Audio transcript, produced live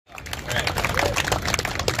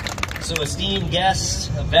So esteemed guests,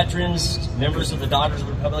 veterans, members of the Daughters of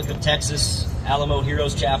the Republic of Texas, Alamo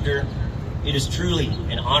Heroes Chapter, it is truly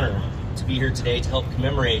an honor to be here today to help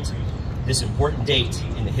commemorate this important date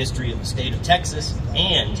in the history of the state of Texas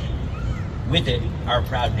and, with it, our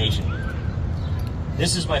proud nation.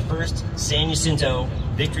 This is my first San Jacinto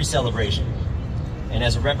Victory Celebration, and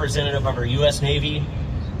as a representative of our U.S. Navy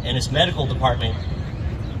and its medical department,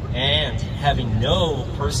 and having no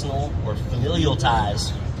personal or familial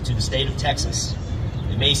ties to the state of Texas,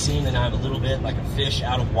 it may seem that I'm a little bit like a fish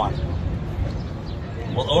out of water.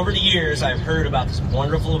 Well, over the years, I've heard about this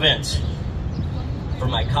wonderful event from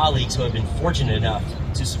my colleagues who have been fortunate enough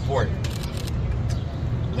to support.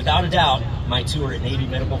 Without a doubt, my tour at Navy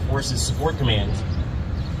Medical Forces Support Command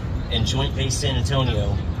and Joint Base San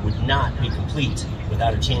Antonio would not be complete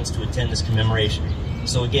without a chance to attend this commemoration.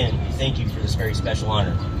 So again, thank you for this very special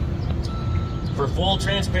honor. For full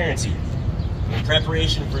transparency, in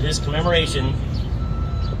preparation for this commemoration,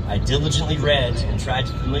 I diligently read and tried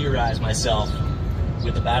to familiarize myself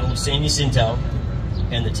with the Battle of San Jacinto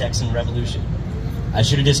and the Texian Revolution. I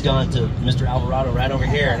should have just gone to Mr. Alvarado right over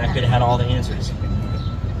here and I could have had all the answers.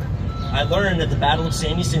 I learned that the Battle of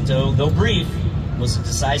San Jacinto, though brief, was a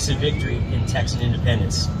decisive victory in Texan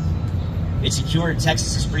independence. It secured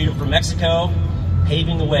Texas's freedom from Mexico,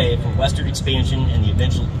 paving the way for western expansion and the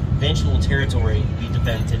eventual territory we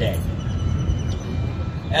defend today.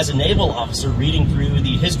 As a naval officer reading through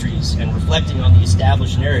the histories and reflecting on the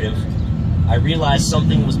established narrative, I realized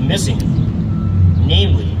something was missing,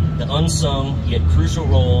 namely the unsung yet crucial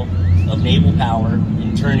role of naval power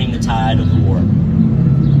in turning the tide of the war.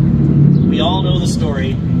 We all know the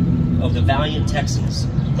story of the valiant Texans,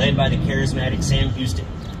 led by the charismatic Sam Houston,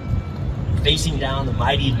 facing down the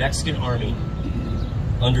mighty Mexican army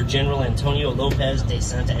under General Antonio Lopez de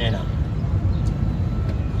Santa Anna.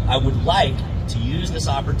 I would like to use this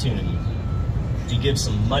opportunity to give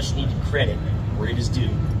some much-needed credit where it is due,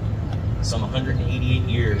 some 188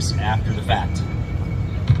 years after the fact.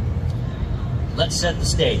 Let's set the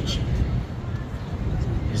stage.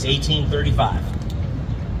 It is 1835.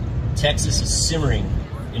 Texas is simmering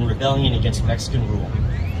in rebellion against Mexican rule.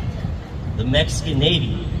 The Mexican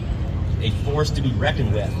Navy, a force to be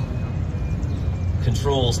reckoned with,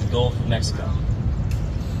 controls the Gulf of Mexico.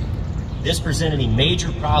 This presented a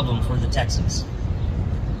major problem for the Texans.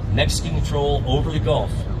 Mexican control over the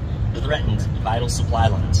Gulf threatened vital supply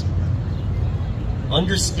lines.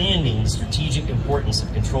 Understanding the strategic importance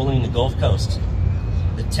of controlling the Gulf Coast,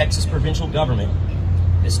 the Texas provincial government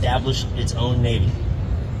established its own navy.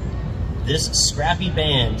 This scrappy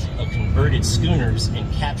band of converted schooners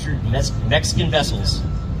and captured Mexican vessels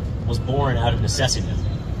was born out of necessity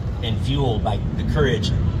and fueled by the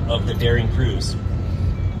courage of the daring crews.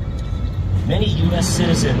 Many U.S.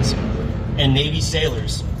 citizens and Navy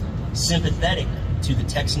sailors, sympathetic to the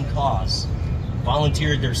Texan cause,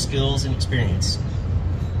 volunteered their skills and experience.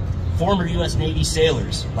 Former U.S. Navy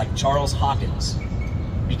sailors like Charles Hawkins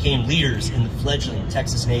became leaders in the fledgling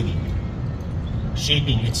Texas Navy,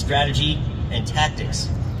 shaping its strategy and tactics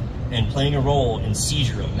and playing a role in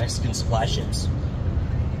seizure of Mexican supply ships.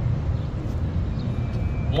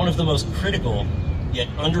 One of the most critical yet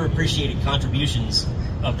underappreciated contributions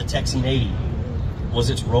of the Texan Navy was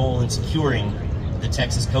its role in securing the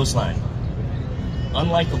Texas coastline.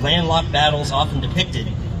 Unlike the landlocked battles often depicted,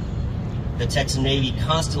 the Texan Navy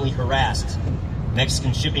constantly harassed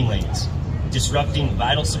Mexican shipping lanes, disrupting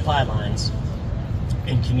vital supply lines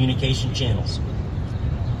and communication channels.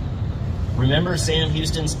 Remember Sam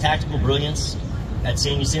Houston's tactical brilliance at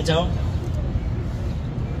San Jacinto?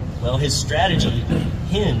 Well, his strategy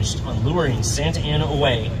hinged on luring Santa Anna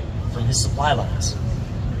away from his supply lines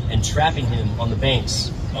and trapping him on the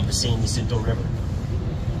banks of the San Jacinto River.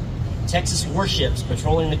 Texas warships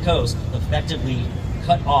patrolling the coast effectively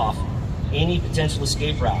cut off any potential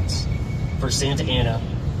escape routes for Santa Anna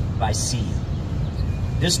by sea.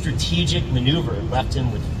 This strategic maneuver left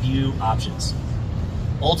him with few options,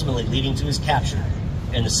 ultimately leading to his capture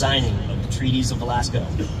and the signing of the Treaties of Velasco,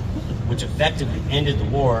 which effectively ended the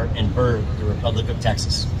war and birthed the Republic of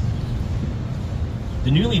Texas. The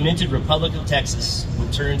newly minted Republic of Texas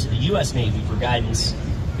would turn to the U.S. Navy for guidance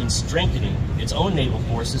in strengthening its own naval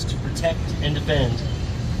forces to protect and defend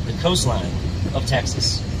the coastline of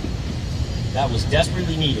Texas. That was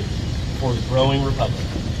desperately needed for the growing republic.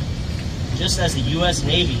 Just as the U.S.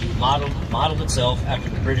 Navy modeled itself after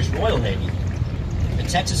the British Royal Navy, the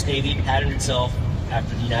Texas Navy patterned itself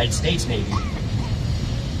after the United States Navy.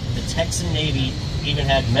 The Texan Navy even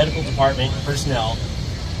had medical department personnel,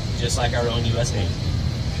 just like our own U.S. Navy.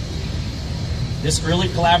 This early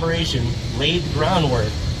collaboration laid the groundwork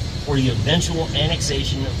for for the eventual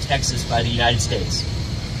annexation of Texas by the United States.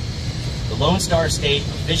 The Lone Star State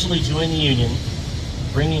officially joined the Union,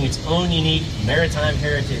 bringing its own unique maritime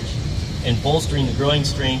heritage and bolstering the growing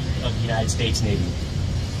strength of the United States Navy.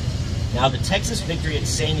 Now, the Texas victory at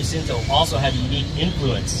San Jacinto also had a unique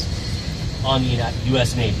influence on the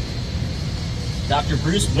U.S. Navy. Dr.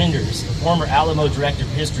 Bruce Winders, the former Alamo Director of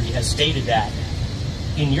History, has stated that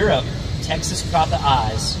in Europe, Texas caught the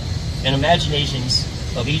eyes and imaginations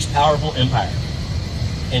of each powerful empire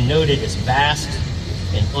and noted its vast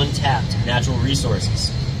and untapped natural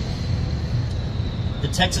resources. The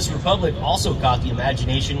Texas Republic also caught the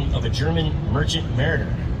imagination of a German merchant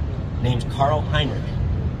mariner named Karl Heinrich,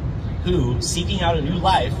 who, seeking out a new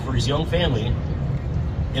life for his young family,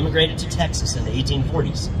 immigrated to Texas in the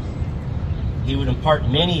 1840s. He would impart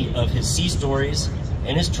many of his sea stories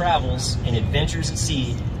and his travels and adventures at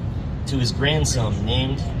sea to his grandson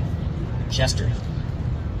named Chester.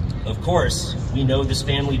 Of course, we know this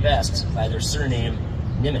family best by their surname,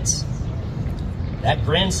 Nimitz. That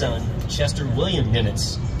grandson, Chester William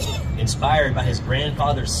Nimitz, inspired by his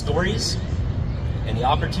grandfather's stories and the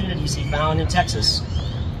opportunities he found in Texas,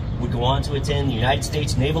 would go on to attend the United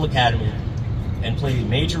States Naval Academy and play a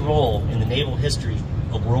major role in the naval history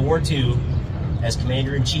of World War II as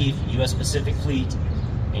Commander-in-Chief, U.S. Pacific Fleet,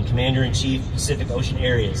 and Commander-in-Chief, Pacific Ocean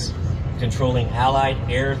Areas, controlling Allied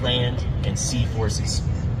air, land, and sea forces.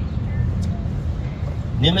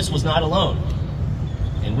 Nimitz was not alone,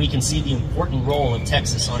 and we can see the important role of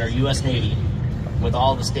Texas on our U.S. Navy with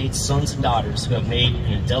all the state's sons and daughters who have made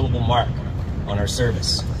an indelible mark on our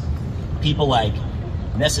service. People like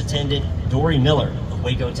Mess Attendant Dory Miller of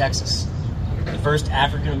Waco, Texas, the first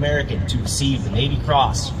African American to receive the Navy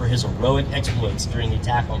Cross for his heroic exploits during the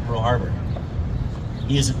attack on Pearl Harbor.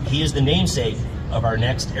 He is the namesake of our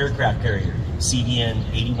next aircraft carrier,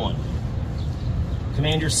 CVN-81.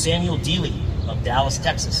 Commander Samuel Dealey of Dallas,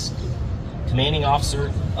 Texas, commanding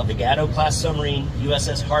officer of the Gatto-class submarine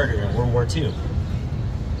USS Harder in World War II.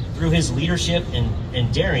 Through his leadership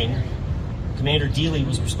and daring, Commander Dealey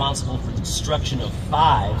was responsible for the destruction of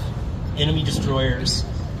 5 enemy destroyers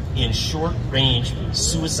in short-range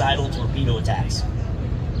suicidal torpedo attacks.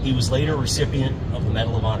 He was later a recipient of the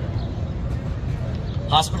Medal of Honor.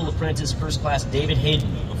 Hospital apprentice First Class David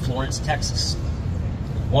Hayden of Florence, Texas,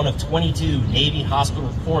 one of 22 Navy hospital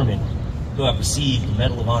corpsmen who have received the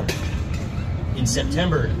Medal of Honor. In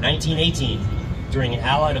September 1918, during an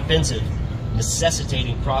Allied offensive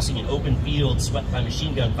necessitating crossing an open field swept by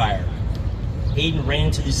machine gun fire, Hayden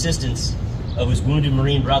ran to the assistance of his wounded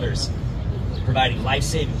Marine brothers, providing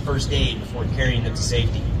life-saving first aid before carrying them to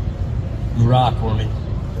safety. Hoorah, Corpsman.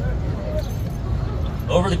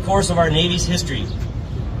 Over the course of our Navy's history,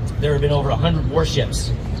 there have been over 100 warships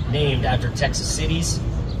named after Texas cities,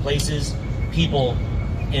 places, people,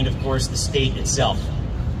 and of course the state itself.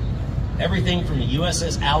 Everything from the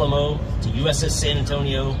USS Alamo to USS San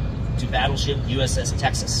Antonio to battleship USS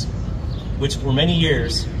Texas, which for many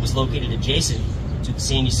years was located adjacent to the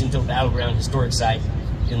San Jacinto Battleground Historic Site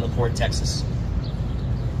in La Porte, Texas.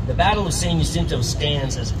 The Battle of San Jacinto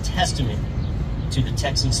stands as a testament to the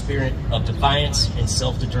Texan spirit of defiance and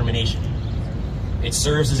self-determination. It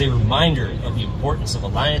serves as a reminder of the importance of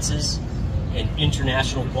alliances and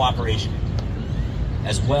international cooperation,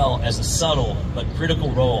 as well as the subtle but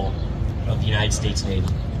critical role of the United States Navy.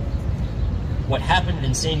 What happened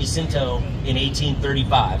in San Jacinto in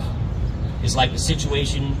 1835 is like the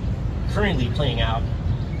situation currently playing out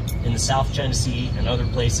in the South China Sea and other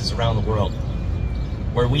places around the world,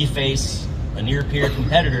 where we face a near-peer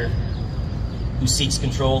competitor who seeks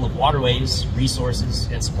control of waterways, resources,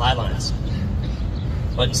 and supply lines.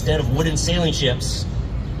 But instead of wooden sailing ships,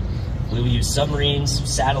 we will use submarines,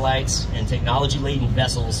 satellites, and technology-laden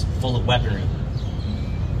vessels full of weaponry.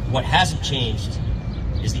 What hasn't changed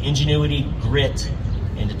is the ingenuity, grit,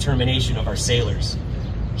 and determination of our sailors,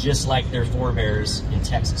 just like their forebears in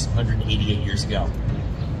Texas 188 years ago.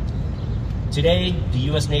 Today, the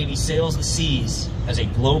U.S. Navy sails the seas as a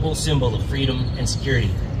global symbol of freedom and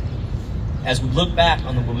security. As we look back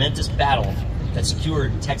on the momentous battle that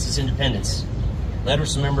secured Texas independence, let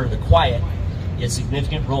us remember the quiet yet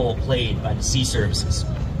significant role played by the sea services.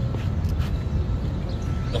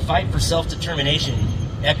 The fight for self-determination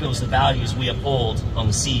echoes the values we uphold on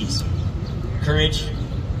the seas: courage,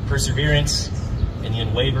 perseverance, and the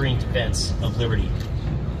unwavering defense of liberty.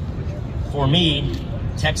 For me,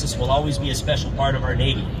 Texas will always be a special part of our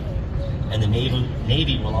Navy, and the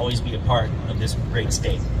Navy will always be a part of this great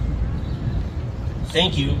state.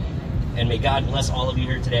 Thank you, and may God bless all of you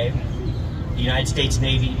here today. The United States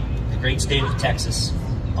Navy, the great state of Texas,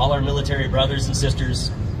 all our military brothers and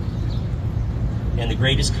sisters, and the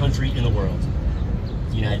greatest country in the world,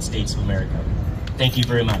 the United States of America. Thank you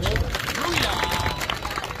very much.